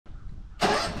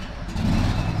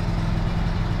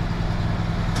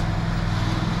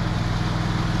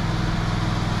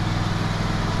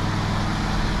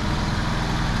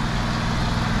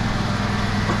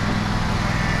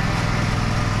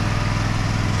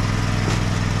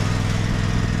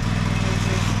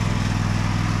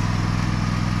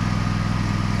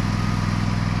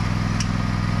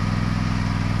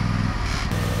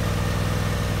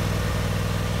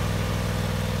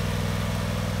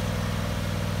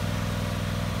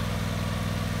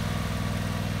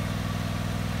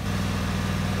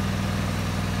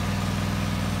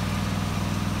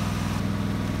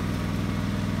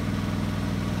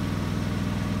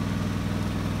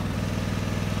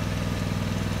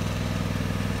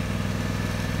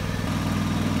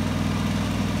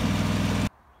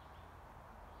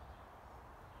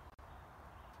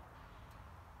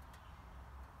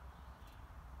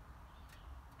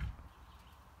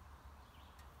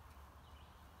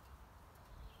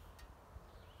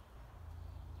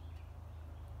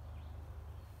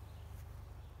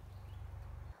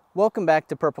Welcome back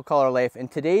to Purple Collar Life. In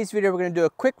today's video, we're going to do a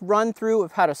quick run through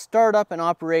of how to start up and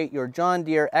operate your John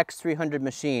Deere X300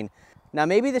 machine. Now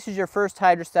maybe this is your first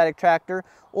hydrostatic tractor,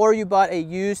 or you bought a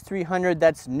used 300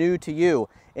 that's new to you.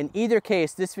 In either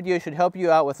case, this video should help you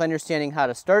out with understanding how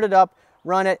to start it up,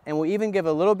 run it, and we'll even give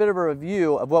a little bit of a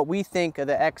review of what we think of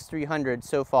the X300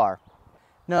 so far.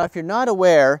 Now if you're not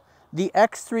aware, the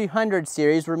X300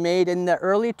 series were made in the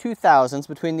early 2000s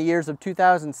between the years of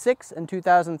 2006 and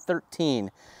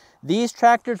 2013. These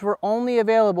tractors were only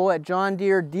available at John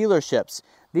Deere dealerships.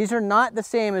 These are not the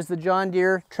same as the John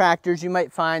Deere tractors you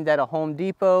might find at a Home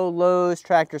Depot, Lowe's,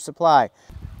 Tractor Supply.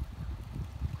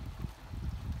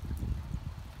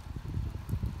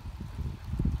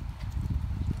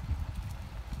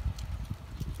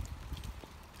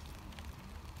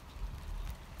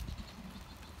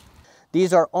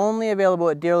 These are only available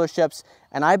at dealerships,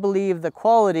 and I believe the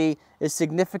quality is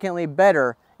significantly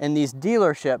better in these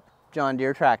dealership John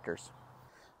Deere tractors.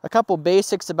 A couple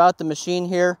basics about the machine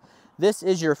here. This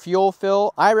is your fuel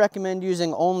fill. I recommend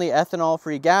using only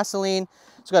ethanol-free gasoline.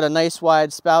 It's got a nice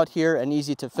wide spout here and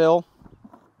easy to fill.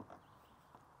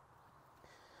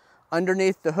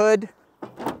 Underneath the hood,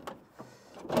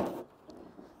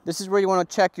 this is where you want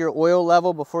to check your oil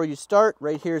level before you start.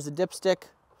 Right here is the dipstick.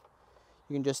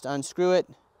 You can just unscrew it,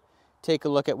 take a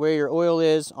look at where your oil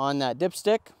is on that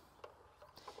dipstick.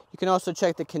 You can also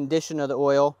check the condition of the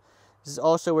oil. This is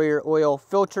also where your oil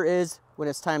filter is when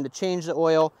it's time to change the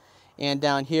oil. And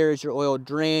down here is your oil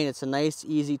drain. It's a nice,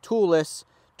 easy, toolless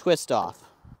twist off.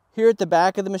 Here at the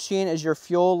back of the machine is your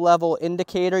fuel level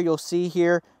indicator. You'll see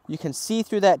here, you can see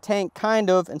through that tank kind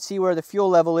of and see where the fuel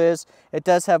level is. It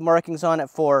does have markings on it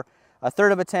for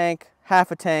 1/3 of a tank, 1/2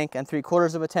 a tank, and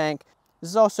 3/4 of a tank. This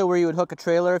is also where you would hook a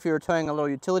trailer if you were towing a little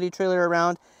utility trailer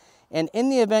around. And in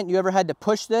the event you ever had to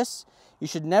push this, you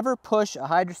should never push a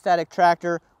hydrostatic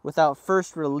tractor without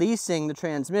first releasing the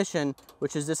transmission,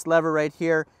 which is this lever right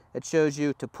here. It shows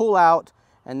you to pull out,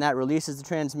 and that releases the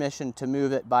transmission to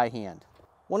move it by hand.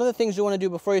 One of the things you want to do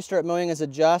before you start mowing is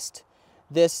adjust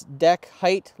this deck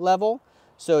height level.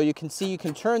 So you can see you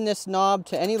can turn this knob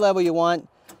to any level you want,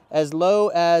 as low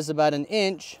as about 1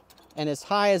 inch and as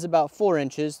high as about 4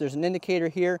 inches. There's an indicator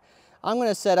here. I'm going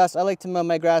to set us, I like to mow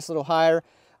my grass a little higher.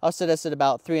 I'll set us at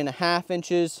about 3.5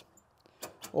 inches,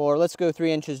 or let's go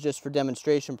 3 inches just for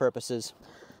demonstration purposes.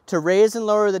 To raise and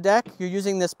lower the deck, you're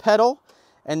using this pedal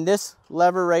and this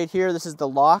lever right here. This is the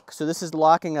lock, so this is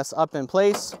locking us up in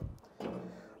place.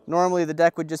 Normally the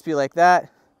deck would just be like that.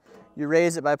 You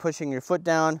raise it by pushing your foot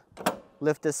down,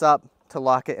 lift this up to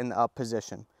lock it in the up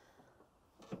position.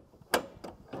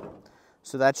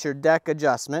 So that's your deck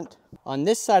adjustment. On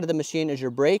this side of the machine is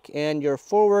your brake and your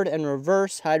forward and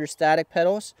reverse hydrostatic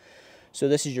pedals. So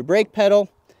this is your brake pedal,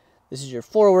 this is your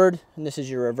forward, and this is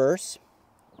your reverse.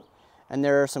 And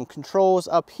there are some controls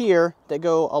up here that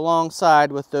go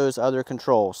alongside with those other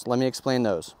controls. Let me explain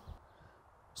those.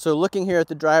 So looking here at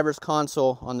the driver's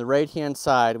console on the right-hand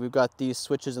side, we've got these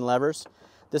switches and levers.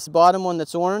 This bottom one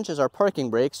that's orange is our parking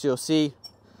brake. So you'll see,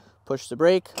 push the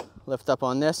brake, lift up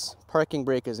on this, parking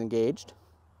brake is engaged.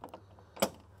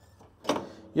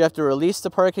 You have to release the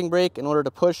parking brake in order to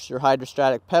push your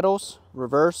hydrostatic pedals,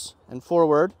 reverse and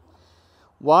forward.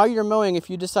 While you're mowing, if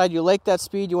you decide you like that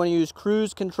speed, you want to use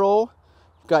cruise control.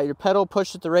 You've got your pedal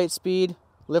pushed at the right speed,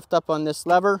 lift up on this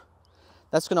lever.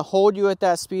 That's going to hold you at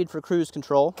that speed for cruise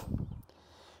control.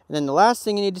 And then the last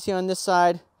thing you need to see on this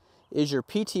side is your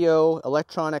PTO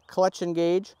electronic clutch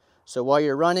engage. So while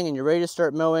you're running and you're ready to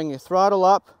start mowing, you throttle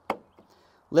up,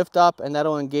 lift up, and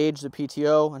that'll engage the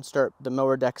PTO and start the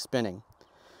mower deck spinning.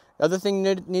 The other thing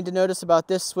you need to notice about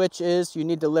this switch is you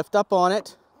need to lift up on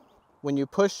it when you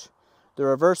push the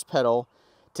reverse pedal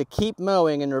to keep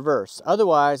mowing in reverse.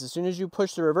 Otherwise, as soon as you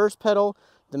push the reverse pedal,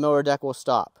 the mower deck will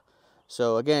stop.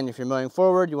 So again, if you're mowing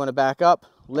forward, you want to back up,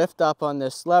 lift up on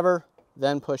this lever,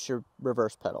 then push your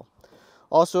reverse pedal.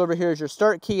 Also over here is your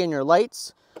start key and your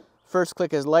lights. First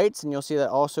click is lights, and you'll see that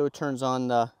also turns on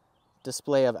the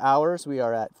display of hours. We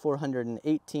are at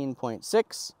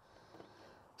 418.6.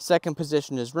 Second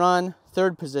position is run.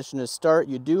 Third position is start.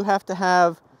 You do have to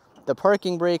have the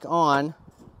parking brake on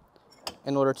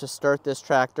in order to start this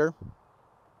tractor.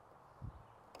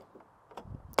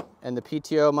 And the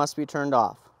PTO must be turned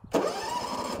off.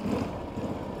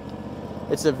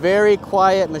 It's a very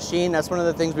quiet machine. That's one of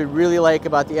the things we really like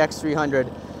about the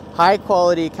X300. High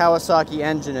quality Kawasaki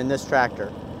engine in this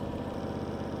tractor.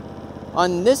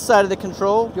 On this side of the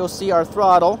control, you'll see our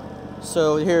throttle.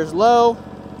 So here's low,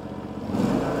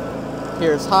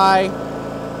 here's high,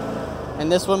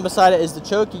 and this one beside it is the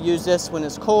choke. You use this when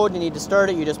it's cold, you need to start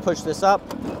it, you just push this up.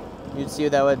 You'd see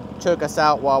that would choke us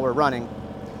out while we're running.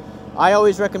 I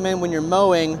always recommend when you're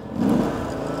mowing,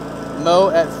 mow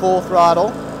at full throttle.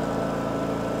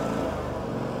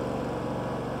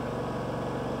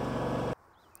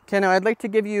 Okay, now I'd like to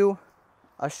give you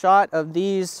a shot of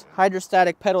these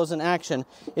hydrostatic pedals in action.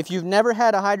 If you've never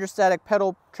had a hydrostatic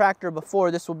pedal tractor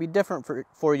before, this will be different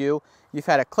for you. You've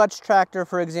had a clutch tractor,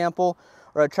 for example,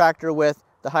 or a tractor with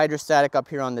the hydrostatic up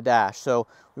here on the dash. So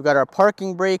we've got our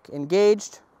parking brake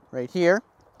engaged right here.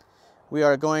 We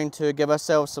are going to give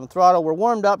ourselves some throttle. We're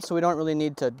warmed up, so we don't really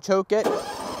need to choke it.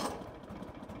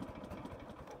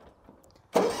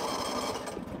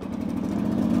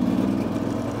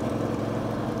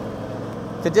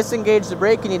 To disengage the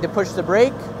brake, you need to push the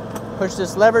brake, push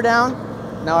this lever down.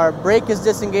 Now our brake is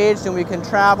disengaged and we can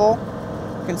travel.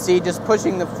 You can see just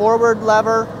pushing the forward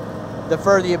lever, the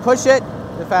further you push it,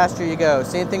 the faster you go.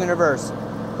 Same thing in reverse.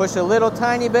 Push a little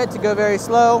tiny bit to go very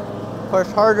slow, push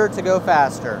harder to go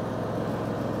faster.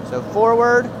 So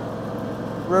forward,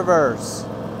 reverse.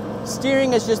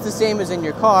 Steering is just the same as in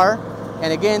your car.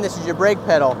 And again, this is your brake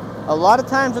pedal. A lot of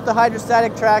times with the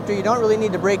hydrostatic tractor, you don't really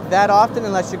need to brake that often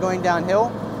unless you're going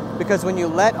downhill, because when you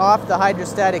let off the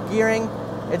hydrostatic gearing,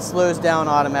 it slows down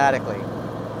automatically.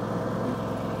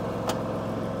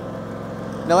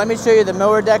 Now let me show you the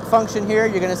mower deck function here.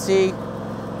 You're going to see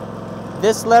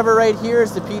this lever right here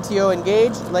is the PTO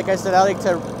engaged. Like I said, I like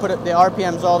to put the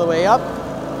RPMs all the way up.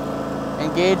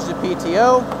 Engage the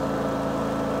PTO.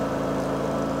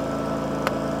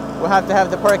 We'll have to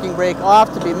have the parking brake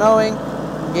off to be mowing.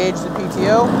 Engage the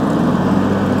PTO,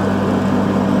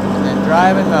 and then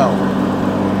drive and mow.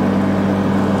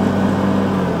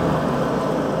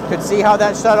 Could see how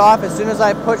that shut off as soon as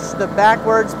I pushed the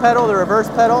backwards pedal, the reverse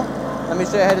pedal. Let me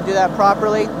show you how to do that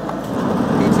properly.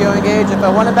 PTO engage. If I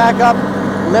want to back up,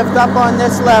 lift up on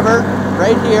this lever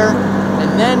right here,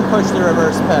 and then push the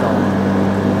reverse pedal.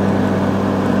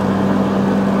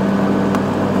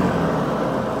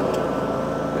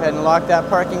 Go ahead and lock that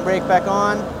parking brake back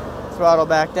on. Throttle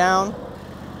back down.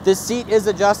 This seat is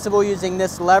adjustable using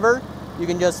this lever. You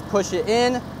can just push it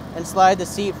in and slide the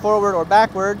seat forward or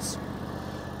backwards.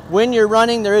 When you're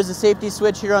running, there is a safety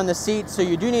switch here on the seat, so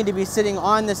you do need to be sitting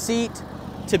on the seat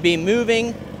to be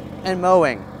moving and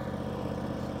mowing.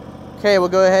 Okay, we'll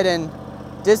go ahead and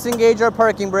disengage our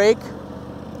parking brake.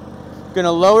 Going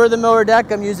to lower the mower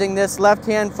deck. I'm using this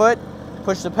left-hand foot.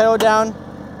 Push the pedal down,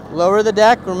 lower the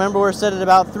deck. Remember, we're set at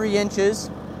about 3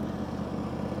 inches.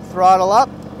 Throttle up,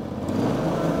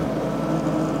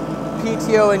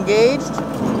 PTO engaged,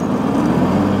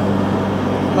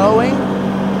 mowing.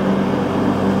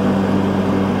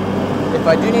 If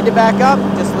I do need to back up,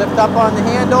 just lift up on the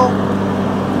handle,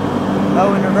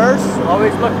 mow in reverse.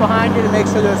 Always look behind you to make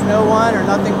sure there's no one or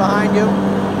nothing behind you.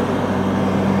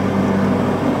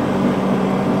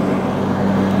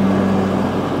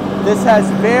 This has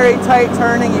very tight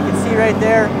turning. You can see right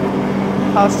there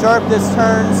how sharp this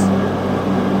turns.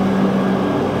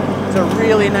 It's a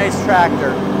really nice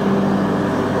tractor.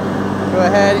 Go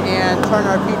ahead and turn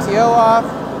our PTO off.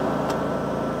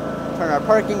 Turn our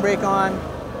parking brake on.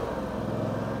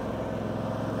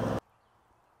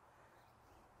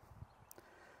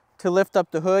 To lift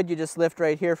up the hood, you just lift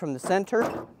right here from the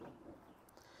center.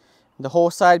 The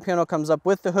whole side panel comes up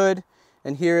with the hood.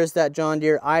 And here is that John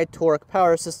Deere iTorque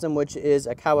power system, which is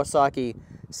a Kawasaki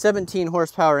 17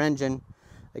 horsepower engine.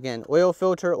 Again, oil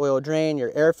filter, oil drain, your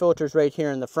air filter's right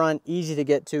here in the front, easy to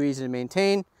get to, easy to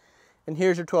maintain. And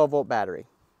here's your 12-volt battery.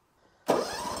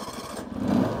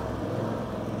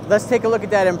 Let's take a look at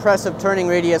that impressive turning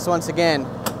radius once again.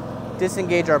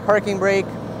 Disengage our parking brake.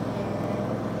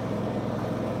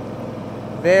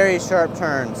 Very sharp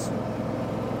turns.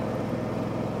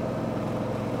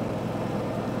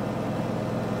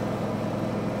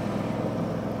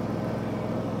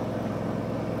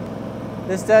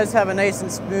 This does have a nice and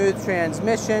smooth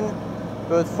transmission,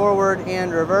 both forward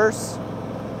and reverse.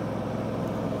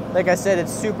 Like I said,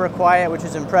 it's super quiet, which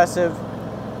is impressive.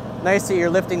 Nice that you're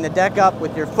lifting the deck up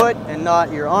with your foot and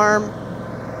not your arm.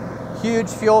 Huge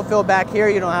fuel fill back here.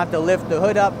 You don't have to lift the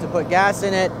hood up to put gas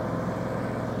in it.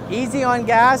 Easy on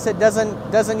gas. It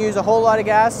doesn't use a whole lot of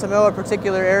gas to mow a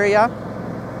particular area.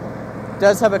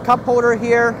 Does have a cup holder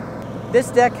here. This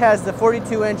deck has the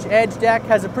 42-inch edge deck,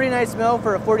 has a pretty nice mow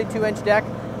for a 42-inch deck.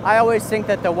 I always think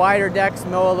that the wider decks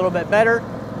mow a little bit better,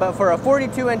 but for a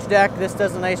 42-inch deck, this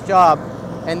does a nice job.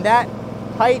 And that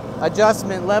height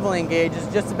adjustment leveling gauge is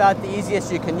just about the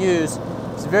easiest you can use.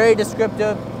 It's very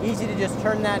descriptive, easy to just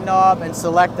turn that knob and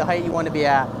select the height you want to be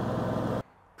at.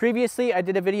 Previously, I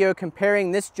did a video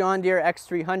comparing this John Deere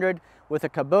X300 with a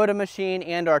Kubota machine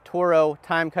and our Toro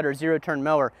TimeCutter zero-turn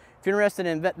mower. If you're interested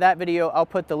in that video, I'll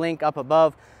put the link up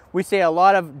above. We say a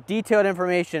lot of detailed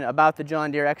information about the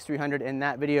John Deere X300 in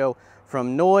that video,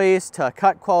 from noise to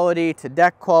cut quality to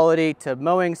deck quality to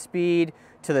mowing speed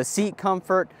to the seat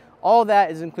comfort. All that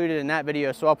is included in that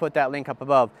video, so I'll put that link up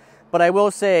above. But I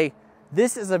will say,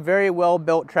 this is a very well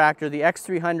built tractor. The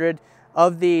X300,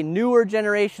 of the newer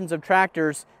generations of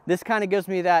tractors, this kind of gives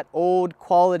me that old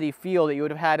quality feel that you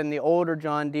would have had in the older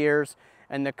John Deeres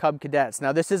and the Cub Cadets.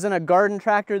 Now, this isn't a garden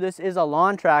tractor, this is a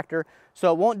lawn tractor,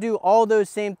 so it won't do all those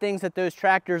same things that those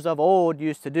tractors of old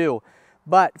used to do.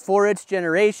 But for its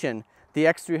generation, the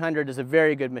X300 is a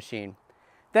very good machine.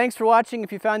 Thanks for watching.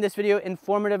 If you found this video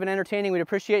informative and entertaining, we'd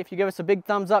appreciate if you give us a big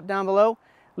thumbs up down below.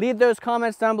 Leave those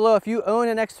comments down below if you own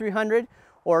an X300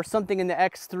 or something in the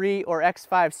X3 or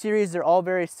X5 series. They're all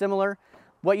very similar.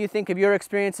 What you think of your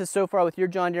experiences so far with your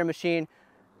John Deere machine.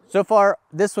 So far,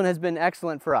 this one has been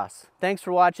excellent for us. Thanks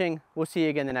for watching. We'll see you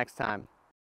again the next time.